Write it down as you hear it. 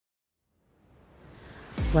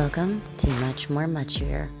Welcome to Much More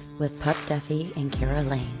Muchier with Pup Duffy and Kara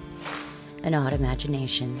Lane, an Odd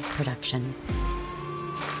Imagination production.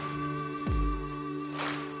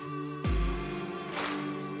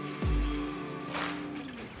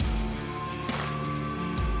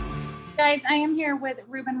 Guys, I am here with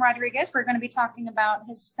Ruben Rodriguez. We're going to be talking about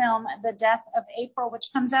his film, The Death of April, which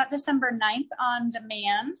comes out December 9th on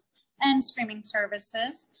demand and streaming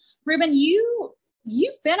services. Ruben,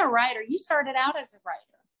 you've been a writer. You started out as a writer,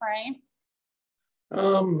 right?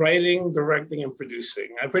 Writing, directing, and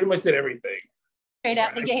producing. I pretty much did everything. Straight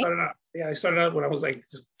out the gate. I started out when I was like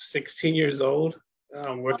 16 years old,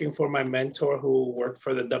 working for my mentor who worked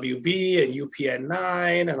for the WB and UPN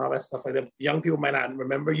 9 and all that stuff like that. Young people might not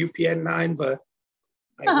remember UPN 9, but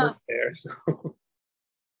I worked there. So.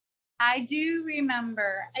 I do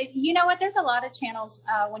remember. You know what? There's a lot of channels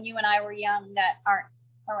when you and I were young that aren't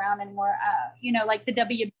around anymore. Like the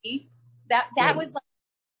WB. That was like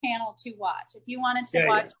a channel to watch. If you wanted to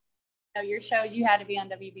watch your shows, you had to be on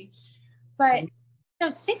WB. But so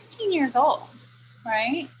 16 years old,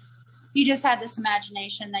 right? You just had this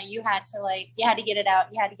imagination that you had to get it out,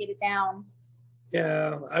 you had to get it down.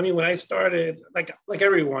 Yeah, I mean, when I started, like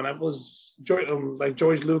everyone, I was like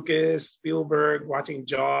George Lucas, Spielberg, watching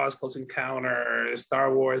Jaws, Close Encounters,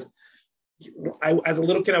 Star Wars. As a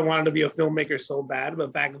little kid, I wanted to be a filmmaker so bad,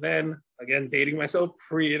 but back then, again, dating myself,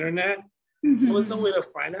 pre-internet, there was no way to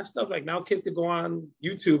find that stuff. Like now, kids could go on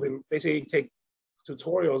YouTube and basically take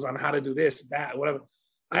tutorials on how to do this, that, whatever.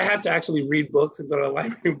 I had to actually read books and go to the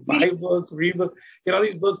library, buy books, read books, get all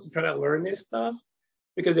these books to try to learn this stuff,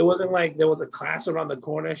 because it wasn't like there was a class around the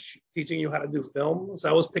corner teaching you how to do film. So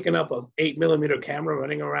I was picking up a 8mm camera,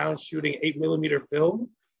 running around shooting 8mm film.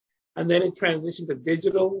 And then it transitioned to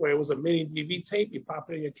digital, where it was a mini DV tape. You pop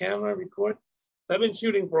it in your camera, record. So I've been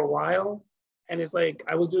shooting for a while. And it's like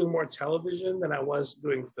I was doing more television than I was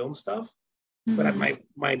doing film stuff. But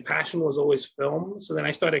my passion was always film. So then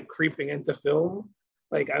I started creeping into film.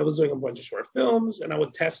 Like I was doing a bunch of short films, and I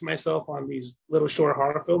would test myself on these little short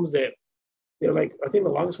horror films that they're like, I think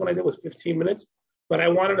the longest one I did was 15 minutes. But I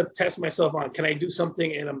wanted to test myself on, can I do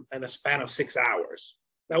something in a span of 6 hours?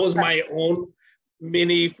 That was my own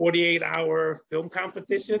mini 48-hour film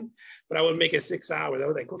competition, but I would make it 6 hours. I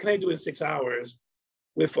was like, what can I do in 6 hours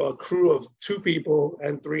with a crew of 2 people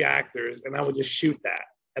and 3 actors? And I would just shoot that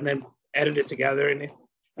and then edit it together. And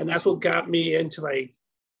that's what got me into like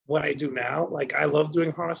what I do now. Like I love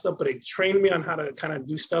doing horror stuff, but it trained me on how to kind of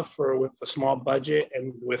do stuff with a small budget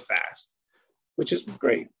and with fast, which is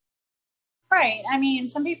great. Right. I mean,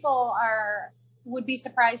 some people would be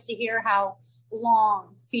surprised to hear how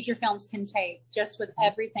long feature films can take just with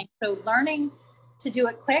everything. So learning to do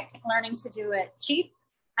it quick, learning to do it cheap,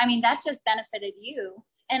 I mean, that just benefited you.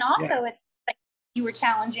 And also it's like you were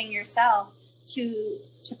challenging yourself to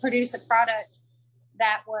produce a product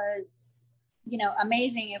that was,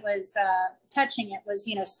 amazing. It was touching. It was,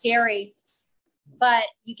 scary, but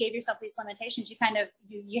you gave yourself these limitations. You kind of,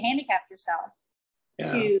 you handicapped yourself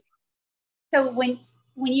so when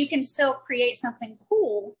you can still create something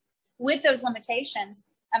cool with those limitations,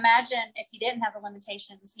 imagine if you didn't have the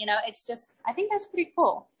limitations, it's just, I think that's pretty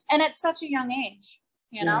cool. And at such a young age,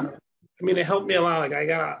 know? I mean, it helped me a lot. Like I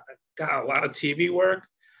got a lot of TV work.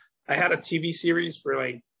 I had a TV series for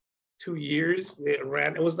like 2 years. It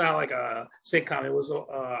was not like a sitcom. It was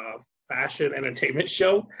a fashion entertainment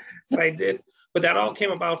show that I did. But that all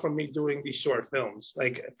came about from me doing these short films.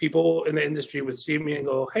 Like people in the industry would see me and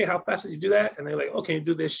go, hey, how fast did you do that? And they're like, oh, can you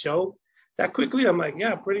do this show that quickly? I'm like,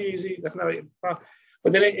 yeah, pretty easy. That's not a problem.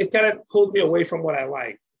 But then it kind of pulled me away from what I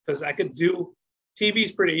like, because I could do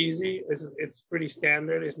TV's pretty easy. It's pretty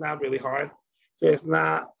standard. It's not really hard. So it's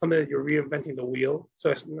not something that you're reinventing the wheel. So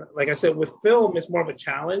it's not, like I said, with film, it's more of a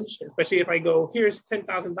challenge, especially if I go, here's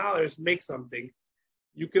 $10,000, make something.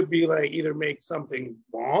 You could be like, either make something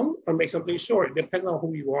long or make something short. It depends on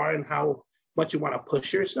who you are and how much you want to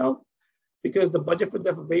push yourself. Because the budget for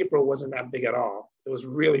Death of April wasn't that big at all. It was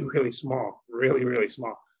really, really small, really, really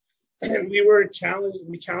small. And we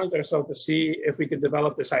challenged ourselves to see if we could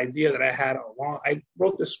develop this idea that I had I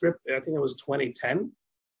wrote the script, I think it was 2010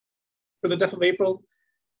 for The Death of April.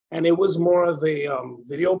 And it was more of a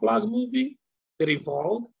video blog movie that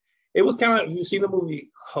evolved. It was kind of, if you've seen the movie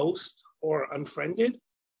Host or Unfriended,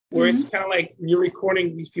 where it's kind of like you're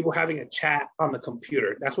recording these people having a chat on the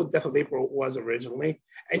computer. That's what Death of April was originally.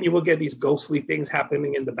 And you will get these ghostly things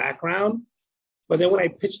happening in the background. But then when I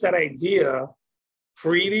pitched that idea,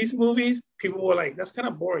 these movies, people were like, that's kind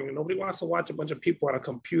of boring. Nobody wants to watch a bunch of people on a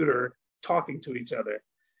computer talking to each other.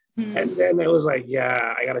 And then it was like,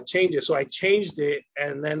 I got to change it. So I changed it.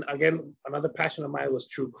 And then again, another passion of mine was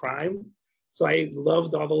true crime. So I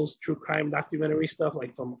loved all those true crime documentary stuff,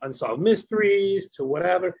 like from Unsolved Mysteries to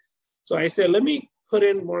whatever. So I said, let me put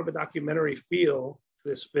in more of a documentary feel to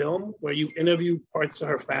this film where you interview parts of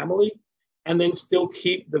her family and then still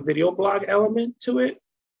keep the video blog element to it.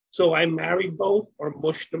 So I married both or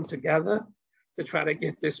mushed them together to try to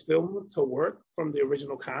get this film to work from the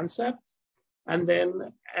original concept. And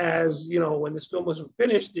then as, you know, when this film was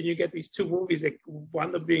finished, then you get these two movies that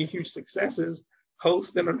wound up being huge successes,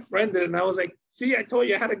 Host and Unfriended. And I was like, see, I told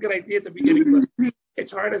you I had a good idea at the beginning, but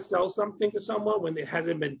it's hard to sell something to someone when it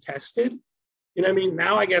hasn't been tested. You know what I mean?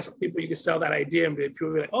 Now I guess people, you can sell that idea and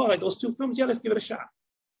people be like, oh, like those two films, yeah, let's give it a shot.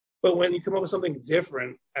 But when you come up with something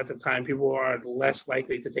different at the time, people are less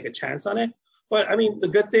likely to take a chance on it. But I mean, the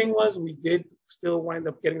good thing was we did still wind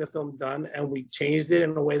up getting the film done, and we changed it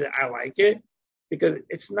in a way that I like it, because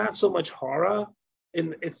it's not so much horror,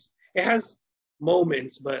 and it has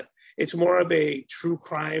moments, but it's more of a true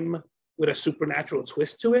crime with a supernatural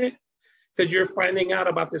twist to it, because you're finding out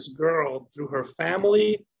about this girl through her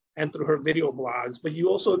family and through her video blogs, but you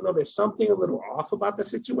also know there's something a little off about the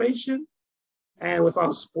situation. And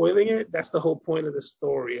without spoiling it, that's the whole point of the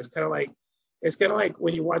story. It's kind of like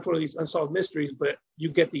when you watch one of these unsolved mysteries, but you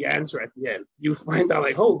get the answer at the end. You find out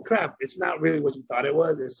like, oh crap, it's not really what you thought it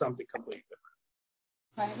was. It's something completely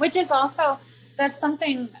different. Right. Which is also, that's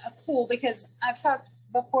something cool, because I've talked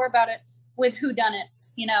before about it with whodunits.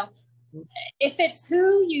 You know, if it's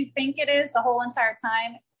who you think it is the whole entire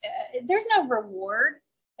time, there's no reward.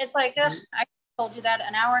 It's like, I told you that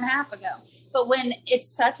an hour and a half ago. But when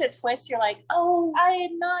it's such a twist, you're like, oh, I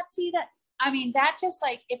did not see that. I mean, that just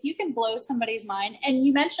like, if you can blow somebody's mind, and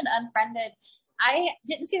you mentioned Unfriended. I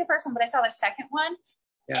didn't see the first one, but I saw the second one.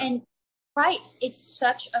 Yeah. And right, it's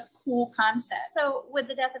such a cool concept. So with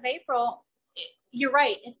The Death of April, you're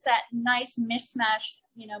right. It's that nice mishmash,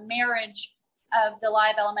 you know, marriage of the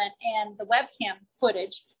live element and the webcam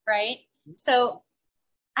footage, right? So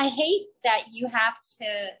I hate that you have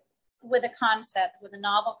to, with a concept, with a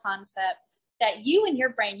novel concept, that you in your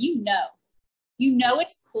brain, you know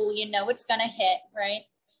it's cool, you know it's going to hit, right?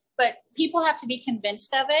 But people have to be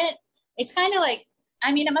convinced of it. It's kind of like,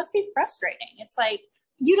 I mean, it must be frustrating. It's like,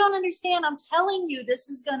 you don't understand. I'm telling you, this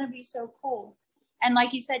is going to be so cool. And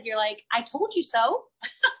like you said, you're like, I told you so.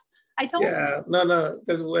 I told you so. No,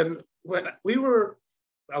 because when we were,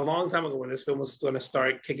 a long time ago when this film was going to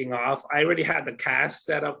start kicking off, I already had the cast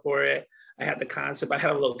set up for it. I had the concept, I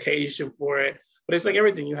had a location for it, but it's like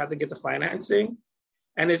everything, you have to get the financing.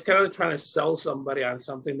 And it's kind of trying to sell somebody on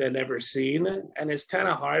something they've never seen. And it's kind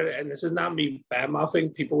of hard. And this is not me bad-mouthing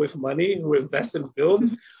people with money who invest in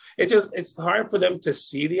films. It's hard for them to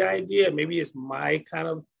see the idea. Maybe it's my kind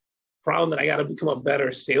of problem that I got to become a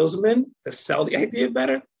better salesman to sell the idea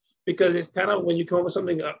better, because it's kind of, when you come up with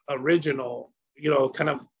something original, you know, kind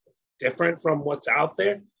of different from what's out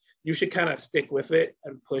there, you should kind of stick with it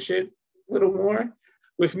and push it a little more.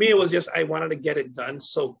 With me, it was just, I wanted to get it done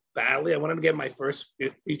so badly. I wanted to get my first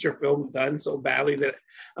feature film done so badly that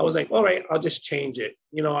I was like, all right, I'll just change it.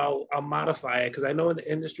 You know, I'll modify it, because I know in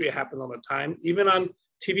the industry it happens all the time. Even on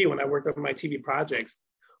TV, when I worked on my TV projects,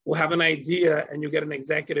 we'll have an idea and you get an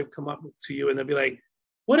executive come up to you and they'll be like,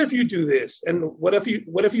 what if you do this? And what if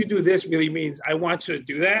you do this really means I want you to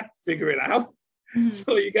do that, figure it out. Mm-hmm.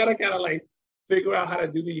 So you got to kind of like figure out how to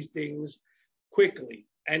do these things quickly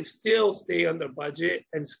and still stay under budget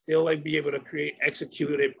and still like be able to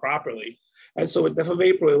execute it properly. And so with Death of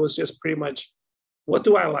April, it was just pretty much, what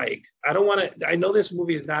do I like? I know this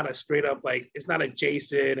movie is not a straight up, like, it's not a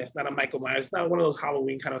Jason, it's not a Michael Myers, it's not one of those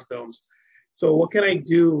Halloween kind of films. So what can I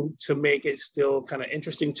do to make it still kind of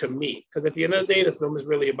interesting to me? Because at the end of the day, the film is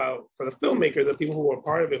really about, for the filmmaker, the people who were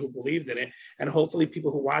part of it, who believed in it, and hopefully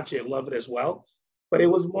people who watch it love it as well. But it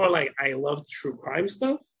was more like, I love true crime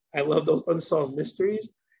stuff. I love those unsolved mysteries.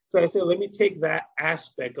 So I said, let me take that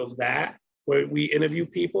aspect of that, where we interview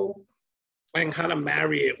people, and kind of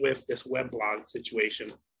marry it with this weblog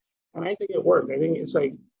situation. And I think it worked. I think it's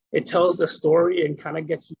like, it tells the story and kind of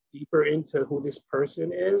gets you deeper into who this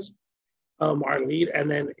person is, our lead. And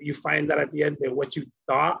then you find that at the end that what you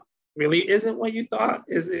thought really isn't what you thought.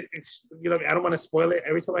 It's, you know, I don't want to spoil it.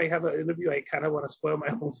 Every time I have an interview, I kind of want to spoil my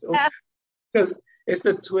own film, because it's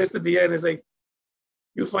the twist at the end. It's like,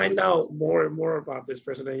 you find out more and more about this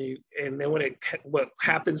person, and then when what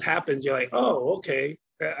happens, you're like, oh, okay.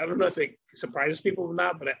 I don't know if it surprises people or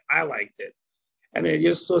not, but I liked it. And it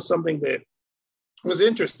just was something that was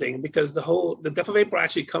interesting, because the Death of April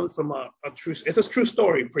actually comes from it's a true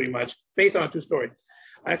story, pretty much, based on a true story.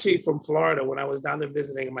 Actually, from Florida, when I was down there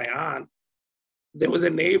visiting my aunt, there was a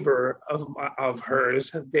neighbor of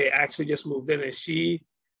hers. They actually just moved in, and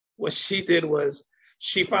what she did was,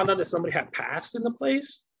 she found out that somebody had passed in the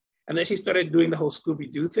place. And then she started doing the whole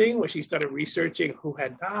Scooby-Doo thing where she started researching who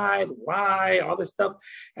had died, why, all this stuff.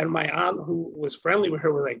 And my aunt, who was friendly with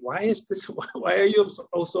her, was like, why are you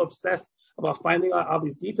so obsessed about finding out all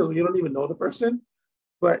these details when you don't even know the person?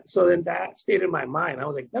 But so then that stayed in my mind. I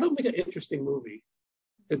was like, that'll make an interesting movie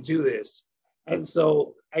to do this. And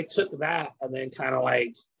so I took that and then kind of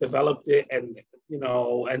like developed it and,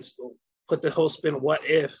 and put the whole spin, what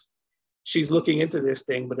if she's looking into this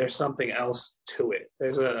thing, but there's something else to it.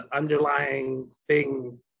 There's an underlying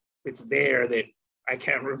thing that's there that I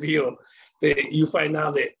can't reveal, that you find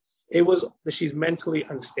out that that she's mentally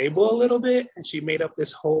unstable a little bit and she made up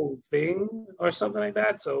this whole thing or something like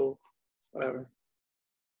that. So whatever.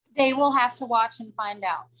 They will have to watch and find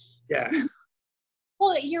out. Yeah.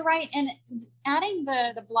 Well, you're right. And adding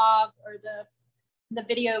the blog or the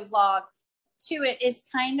video vlog to it is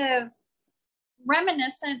kind of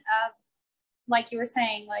reminiscent of, like you were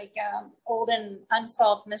saying, like old and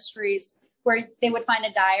unsolved mysteries where they would find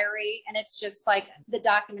a diary and it's just like the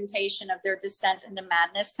documentation of their descent into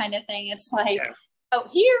madness kind of thing. It's like, oh,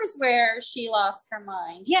 here's where she lost her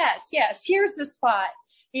mind. Yes, here's the spot,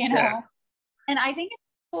 Yeah. And I think it's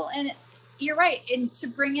cool. And you're right. And to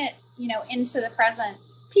bring it, into the present,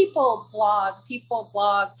 people blog, people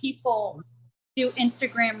vlog, people do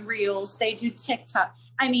Instagram reels, they do TikTok.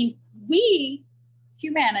 I mean,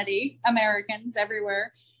 humanity, Americans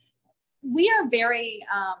everywhere, we are very,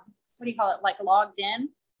 like logged in.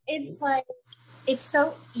 It's like, it's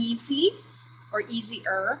so easy or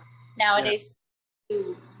easier nowadays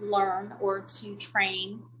to learn or to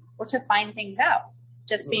train or to find things out,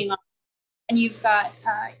 just being on. And you've got,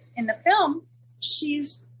 in the film,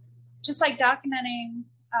 she's just like documenting,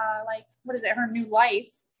 her new life,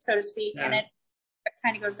 so to speak, and it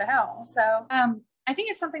kind of goes to hell. So I think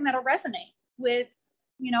it's something that'll resonate with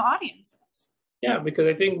audiences. Yeah, because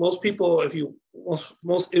I think most people,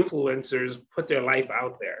 most influencers put their life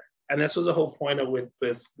out there, and this was the whole point of with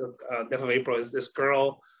the Death of April, is this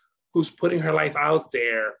girl who's putting her life out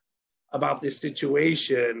there about this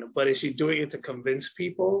situation, but is she doing it to convince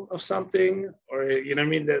people of something, or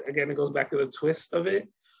That again, it goes back to the twist of it,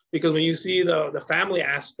 because when you see the family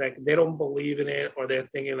aspect, they don't believe in it, or they're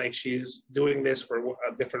thinking like she's doing this for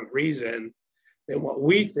a different reason than what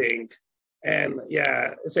we think. And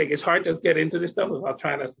it's like, it's hard to get into this stuff without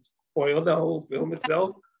trying to spoil the whole film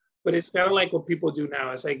itself. But it's kind of like what people do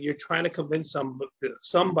now. It's like you're trying to convince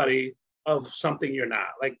somebody of something you're not.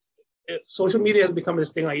 Like social media has become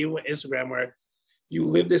this thing, like even with Instagram, where you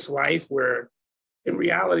live this life where in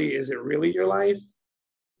reality, is it really your life?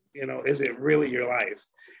 Is it really your life?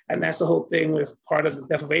 And that's the whole thing with part of the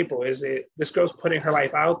Death of April, is this girl's putting her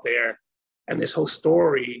life out there and this whole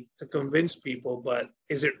story to convince people, but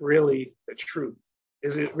is it really the truth?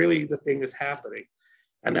 Is it really the thing that's happening?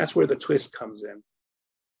 And that's where the twist comes in.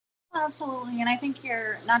 Absolutely. And I think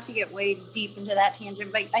you're, not to get way deep into that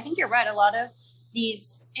tangent, but I think you're right. A lot of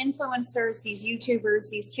these influencers, these YouTubers,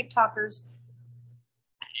 these TikTokers,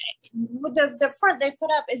 the front they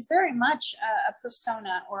put up is very much a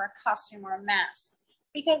persona or a costume or a mask,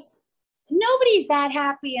 because nobody's that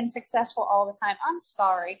happy and successful all the time. I'm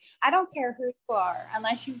sorry. I don't care who you are,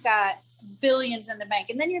 unless you've got billions in the bank,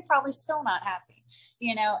 and then you're probably still not happy.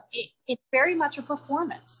 It's very much a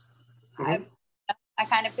performance. Mm-hmm. I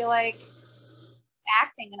kind of feel like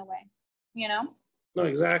acting in a way, No,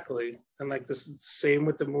 exactly. And like this same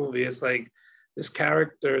with the movie. It's like this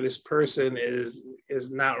character, this person is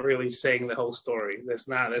not really saying the whole story.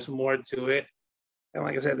 There's more to it. And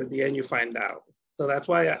like I said, at the end, you find out. So that's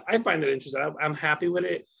why I find it interesting. I'm happy with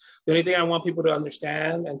it. The only thing I want people to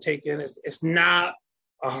understand and take in is it's not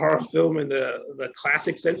a horror film in the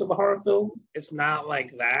classic sense of a horror film. It's not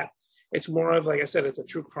like that. It's more of, like I said, it's a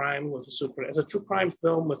true crime it's a true crime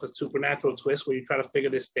film with a supernatural twist where you try to figure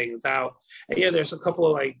these things out. And there's a couple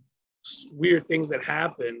of like weird things that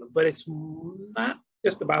happen, but it's not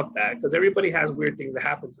just about that, because everybody has weird things that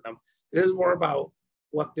happen to them. It is more about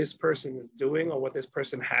what this person is doing or what this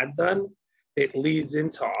person had done. It leads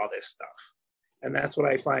into all this stuff. And that's what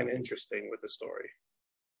I find interesting with the story.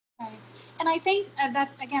 Right. And I think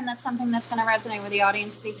that's something that's going to resonate with the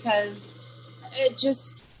audience, because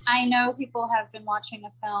I know people have been watching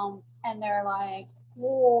a film and they're like,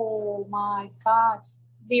 oh my God,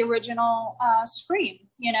 the original Scream,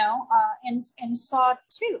 and Saw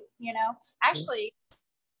 2, actually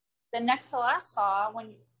the next to last Saw,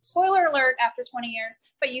 when, spoiler alert, after 20 years,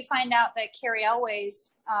 but you find out that Carrie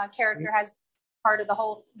Elway's character has part of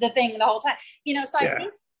the thing the whole time, so I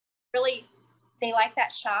think really they like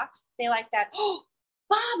that shock. They like that,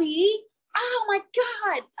 Bobby, oh my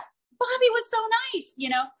God, Bobby was so nice,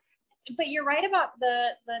 but you're right about the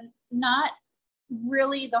not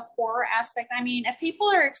really the horror aspect. I mean, if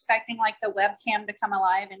people are expecting like the webcam to come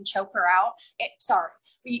alive and choke her out, sorry,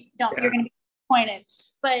 you're going to be disappointed.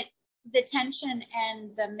 But the tension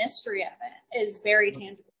and the mystery of it is very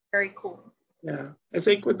tangible, very cool. Yeah, it's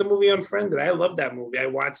like with the movie Unfriended. I love that movie. I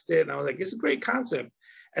watched it and I was like, it's a great concept.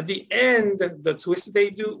 At the end, the twist they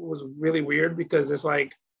do was really weird because it's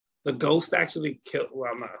like the ghost actually killed.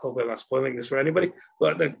 Well, hopefully I'm not spoiling this for anybody,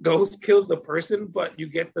 but the ghost kills the person, but you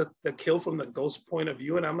get the kill from the ghost point of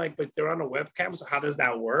view. And I'm like, but they're on a webcam, so how does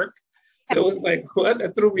that work? It was like, what?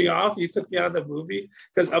 That threw me off. You took me out of the movie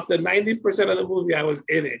because up to 90% of the movie, I was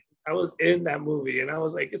in it. I was in that movie, and I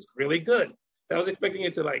was like, it's really good. I was expecting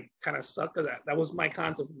it to like kind of suck at that. That was my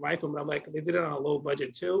concept of my film. And I'm like, they did it on a low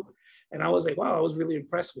budget too. And I was like, wow, I was really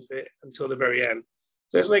impressed with it until the very end.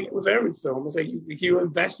 So it's like with every film, it's like you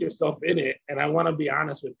invest yourself in it. And I want to be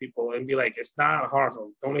honest with people and be like, it's not a horror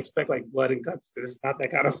film. Don't expect like blood and guts. It's not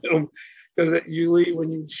that kind of film. Because usually when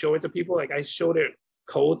you show it to people, like I showed it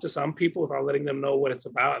cold to some people without letting them know what it's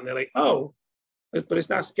about. And they're like, oh, but it's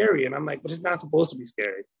not scary. And I'm like, but it's not supposed to be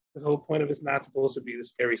scary. The whole point of it's not supposed to be the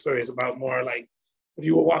scary story. It's about more like if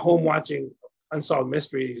you were home watching Unsolved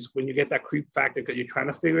Mysteries, when you get that creep factor because you're trying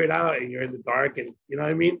to figure it out and you're in the dark and you know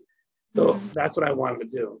what I mean? So that's what I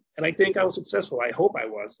wanted to do. And I think I was successful. I hope I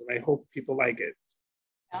was. And I hope people like it.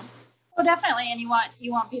 Yeah. Well, definitely. And you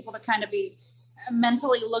want people to kind of be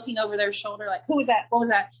mentally looking over their shoulder like, who was that? What was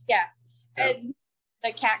that? Yeah. And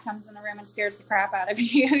the cat comes in the room and scares the crap out of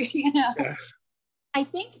you, you know? Yeah. I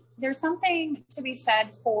think there's something to be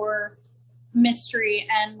said for mystery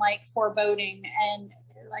and like foreboding and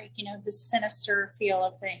like, you know, the sinister feel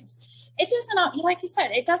of things. It doesn't, like you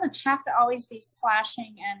said, it doesn't have to always be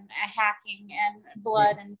slashing and hacking and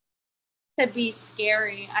blood and to be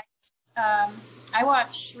scary. I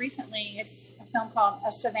watched recently, it's a film called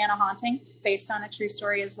A Savannah Haunting, based on a true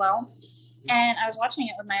story as well. And I was watching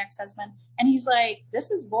it with my ex-husband and he's like,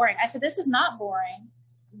 this is boring. I said, this is not boring.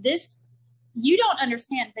 You don't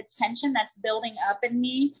understand the tension that's building up in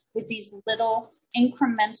me with these little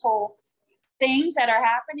incremental things that are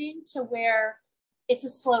happening to where it's a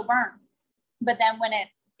slow burn. But then when it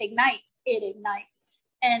ignites.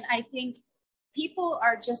 And I think people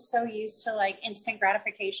are just so used to like instant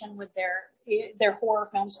gratification with their horror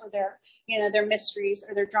films or their mysteries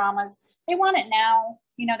or their dramas. They want it now,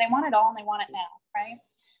 they want it all and they want it now. Right.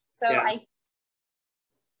 So yeah.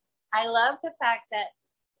 I love the fact that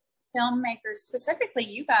filmmakers, specifically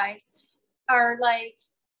you guys, are like,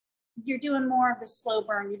 you're doing more of the slow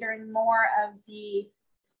burn. You're doing more of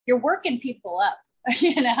you're working people up,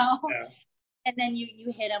 Yeah. And then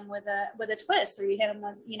you hit them with a twist, or you hit them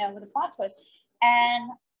with a plot twist.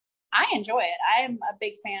 And I enjoy it. I am a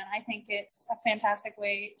big fan. I think it's a fantastic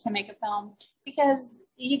way to make a film because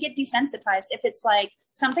you get desensitized. If it's like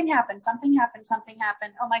something happened.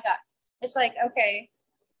 Oh my God. It's like, okay,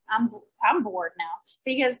 I'm bored now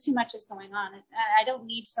because too much is going on. I don't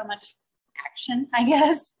need so much action, I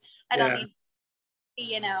guess. I don't need,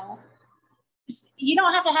 you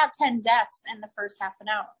don't have to have 10 deaths in the first half an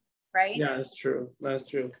hour, right? Yeah, that's true.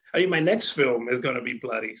 I mean, my next film is going to be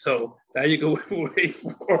bloody. So now you can wait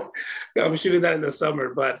for, I'm shooting that in the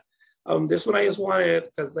summer. But this one I just wanted,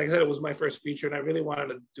 because like I said, it was my first feature and I really wanted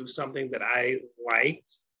to do something that I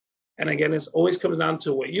liked. And again, it always comes down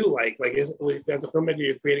to what you like. Like if as a filmmaker,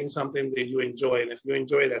 you're creating something that you enjoy. And if you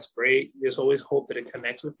enjoy it, that's great. There's always hope that it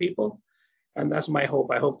connects with people. And that's my hope.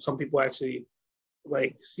 I hope some people actually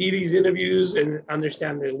like see these interviews and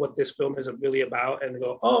understand what this film is really about and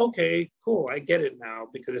go, oh, okay, cool. I get it now,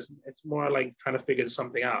 because it's more like trying to figure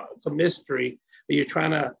something out. It's a mystery that you're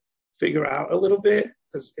trying to figure out a little bit.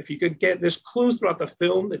 Because if you could there's clues throughout the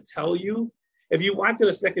film that tell you, if you watch it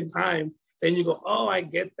a second time, then you go, oh, I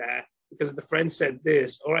get that because the friend said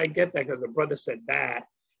this, or I get that because the brother said that.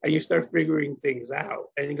 And you start figuring things out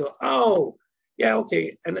and you go, oh, yeah,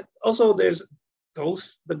 okay. And also there's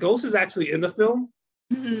ghosts. The ghost is actually in the film,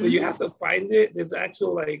 but you have to find it. There's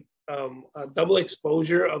actual like a double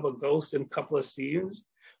exposure of a ghost in a couple of scenes,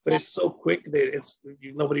 but it's so quick that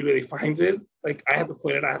nobody really finds it. Like I have to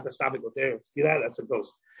point it out, I have to stop it, go there, see that? That's a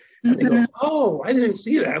ghost. And they go, oh, I didn't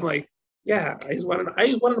see that. I'm like, yeah, I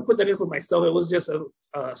wanted to put that in for myself. It was just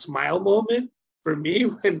a smile moment for me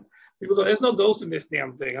when people go, there's no ghost in this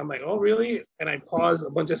damn thing. I'm like, oh, really? And I pause a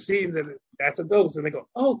bunch of scenes and that's a ghost. And they go,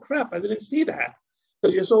 oh, crap, I didn't see that.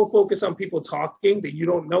 Because you're so focused on people talking that you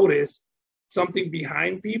don't notice something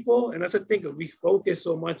behind people. And that's the thing, we focus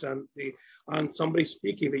so much on somebody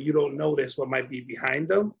speaking that you don't notice what might be behind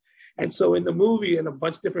them. And so in the movie, in a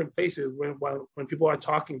bunch of different places, when people are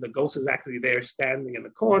talking, the ghost is actually there standing in the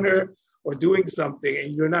corner, or doing something,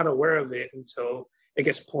 and you're not aware of it until it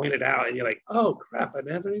gets pointed out, and you're like, oh crap, I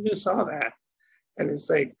never even saw that. And it's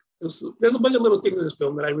like, there's a bunch of little things in this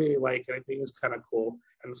film that I really like, and I think it's kind of cool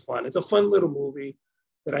and fun. It's a fun little movie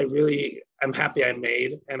that I'm happy I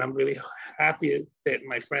made, and I'm really happy that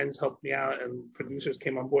my friends helped me out and producers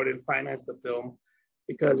came on board and financed the film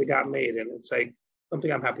because it got made, and it's like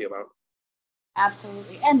something I'm happy about.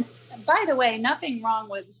 Absolutely. And by the way, nothing wrong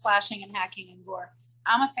with slashing and hacking and gore.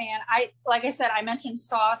 I'm a fan. Like I said, I mentioned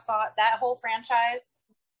Saw that whole franchise,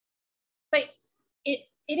 but it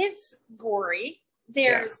is gory.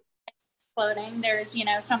 There's exploding. There's,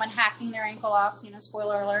 someone hacking their ankle off,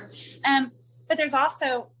 spoiler alert. But there's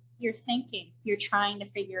also, you're thinking, you're trying to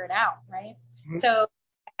figure it out, right? Mm-hmm. So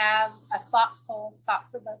have a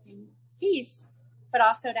thought-provoking piece, but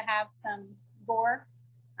also to have some gore,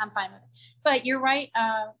 I'm fine with it. But you're right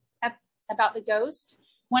about the ghost.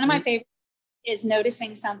 One of my favorites is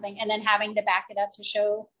noticing something and then having to back it up to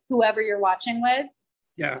show whoever you're watching with.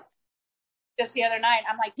 Yeah. Just the other night,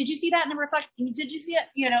 I'm like, did you see that in the reflection? Did you see it?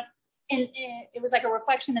 And it was like a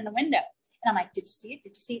reflection in the window. And I'm like, did you see it? Did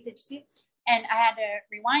you see it? Did you see it? And I had to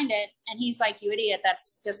rewind it. And he's like, you idiot.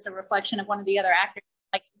 That's just a reflection of one of the other actors.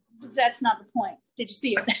 Like, that's not the point. Did you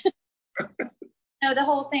see it? No, the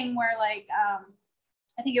whole thing where like,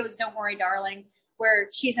 I think it was Don't Worry, Darling, where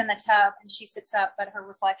she's in the tub and she sits up, but her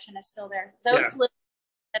reflection is still there. Those little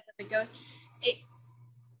the ghost,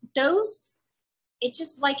 it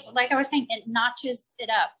just like I was saying, it notches it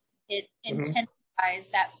up. It intensifies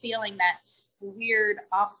that feeling, that weird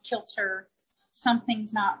off kilter,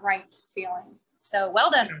 something's not right feeling. So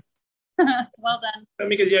well done. Well done. I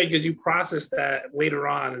mean, because you process that later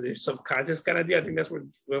on in your subconscious kind of deal. I think that's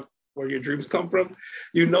where your dreams come from.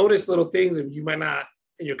 You notice little things and you might not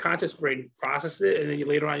in your conscious brain process it, and then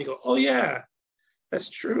later on you go, oh yeah, that's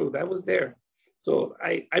true, that was there. So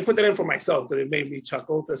I put that in for myself because it made me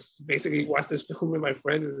chuckle to basically watch this film with my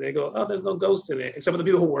friends and they go, oh, there's no ghosts in it. Except for the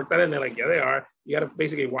people who worked on it, and they're like, yeah, they are. You got to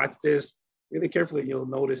basically watch this really carefully and you'll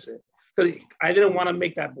notice it. Because I didn't want to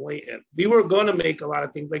make that blatant. We were going to make a lot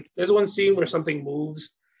of things. Like there's one scene where something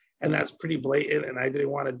moves and that's pretty blatant and I didn't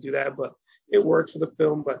want to do that, but it worked for the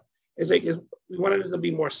film. But it's like we wanted it to be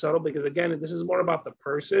more subtle because, again, this is more about the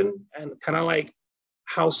person and kind of like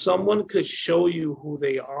how someone could show you who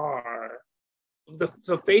they are.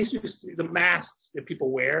 The face you see, the masks that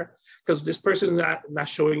people wear, because this person is not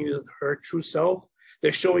showing you her true self.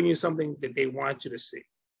 They're showing you something that they want you to see.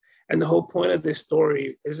 And the whole point of this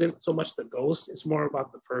story isn't so much the ghost, it's more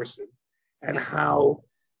about the person and how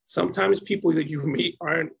sometimes people that you meet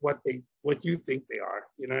aren't what you think they are.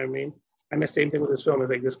 You know what I mean? And the same thing with this film is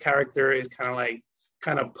like this character is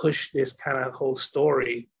kind of push this kind of whole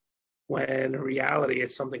story when in reality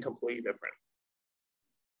it's something completely different.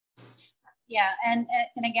 Yeah, and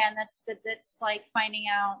again, that's like finding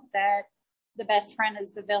out that the best friend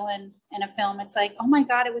is the villain in a film. It's like, oh my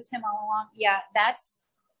God, it was him all along. Yeah, that's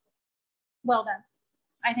well done.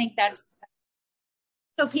 I think that's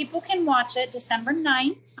so people can watch it December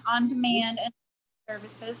 9th on demand and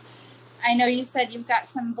services. I know you said you've got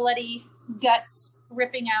some bloody guts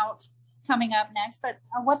ripping out coming up next, but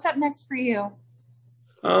what's up next for you?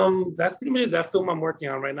 That's pretty much that film I'm working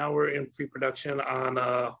on right now. We're in pre-production on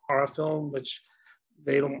a horror film, which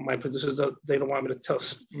my producers they don't want me to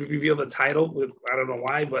reveal the title. I don't know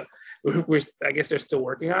why, but I guess they're still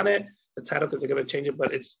working on it, the title, because they're going to change it.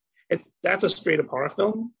 But that's a straight up horror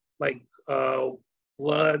film, like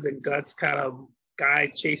bloods and guts kind of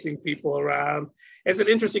guy chasing people around. It's an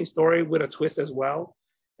interesting story with a twist as well.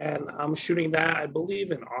 And I'm shooting that, I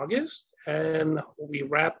believe, in August. And we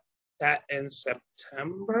wrap that in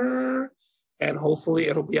September. And hopefully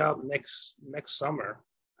it'll be out next summer,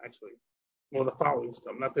 actually. Well, the following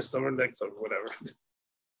summer, not this summer, next summer, whatever.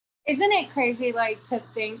 Isn't it crazy, like, to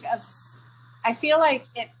think of, I feel like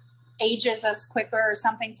it ages us quicker or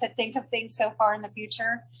something to think of things so far in the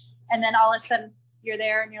future. And then all of a sudden you're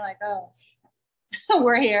there and you're like, oh,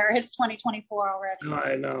 we're here. It's 2024 already.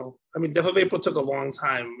 I know. I mean, Death of April took a long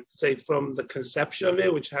time, say from the conception of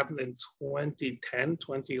it, which happened in 2010,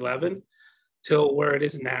 2011, till where it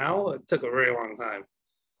is now. It took a very long time.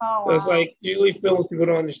 Oh, wow. So it's like, usually films, people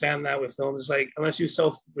don't understand that with films. It's like, unless you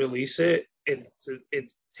self-release it,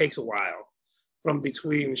 it takes a while. From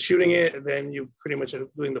between shooting it, and then you pretty much are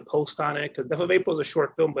doing the post on it. Because Death of April is a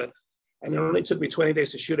short film, and it only took me 20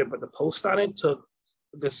 days to shoot it, but the post on it took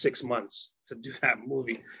the 6 months to do that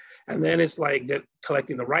movie. And then it's like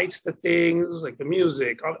collecting the rights to things, like the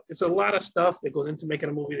music. It's a lot of stuff that goes into making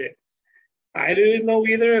a movie that I didn't know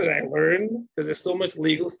either, and I learned, because there's so much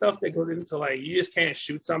legal stuff that goes into, like, you just can't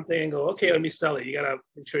shoot something and go, okay, let me sell it. You gotta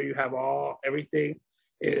make sure you have everything.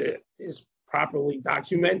 it is properly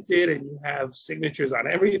documented and you have signatures on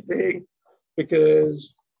everything,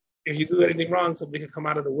 because if you do anything wrong, somebody could come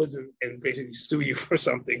out of the woods and basically sue you for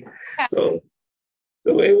something. So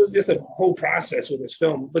it was just a whole process with this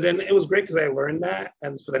film. But then it was great because I learned that.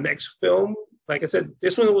 And for the next film, like I said,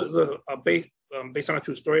 this one was based on a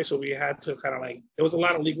true story. So we had to kind of there was a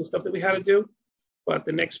lot of legal stuff that we had to do. But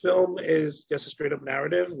the next film is just a straight up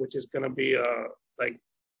narrative, which is going to be a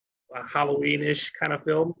Halloween-ish kind of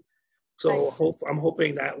film. So Nice. I'm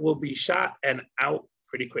hoping that will be shot and out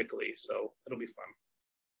pretty quickly. So it'll be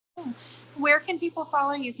fun. Where can people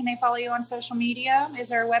follow you? Can they follow you on social media? Is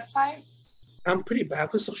there a website? I'm pretty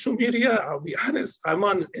bad with social media. I'll be honest. I'm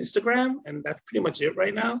on Instagram, and that's pretty much it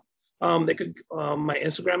right now. My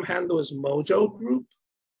Instagram handle is Mojo Group,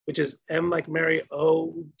 which is M like Mary,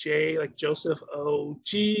 O J like Joseph, O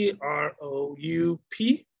G R O U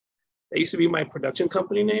P. That used to be my production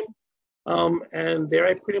company name. And there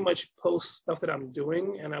I pretty much post stuff that I'm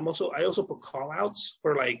doing, and I also put call outs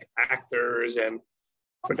for actors and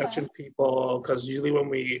production people, because usually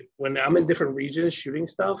when I'm in different regions shooting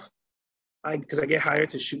stuff, because I get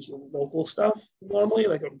hired to shoot local stuff normally,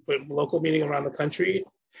 local meaning around the country,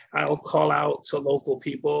 I'll call out to local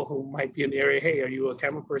people who might be in the area. Hey, are you a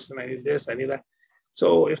camera person? I need this, I need that.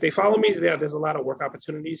 So if they follow me, there's a lot of work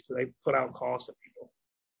opportunities because I put out calls to people.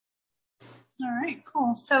 All right,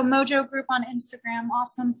 cool. So Mojo Group on Instagram.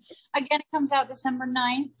 Awesome. Again, it comes out December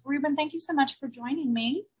 9th. Ruben, thank you so much for joining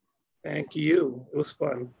me. Thank you. It was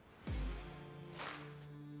fun.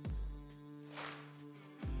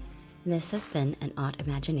 This has been an Odd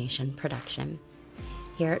Imagination production.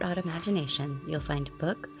 Here at Odd Imagination, you'll find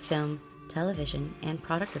book, film, television, and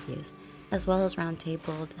product reviews, as well as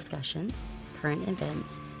roundtable discussions, current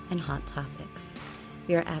events, and hot topics.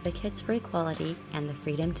 We are advocates for equality and the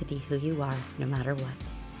freedom to be who you are, no matter what.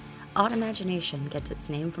 Odd Imagination gets its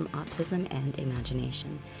name from autism and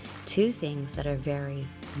imagination, two things that are very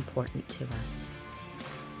important to us.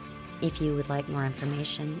 If you would like more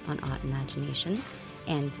information on Odd Imagination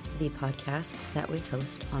and the podcasts that we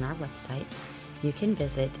host on our website, you can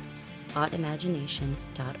visit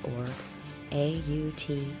oddimagination.org,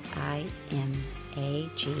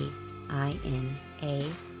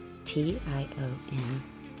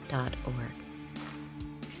 AUTIMAGINATION.org.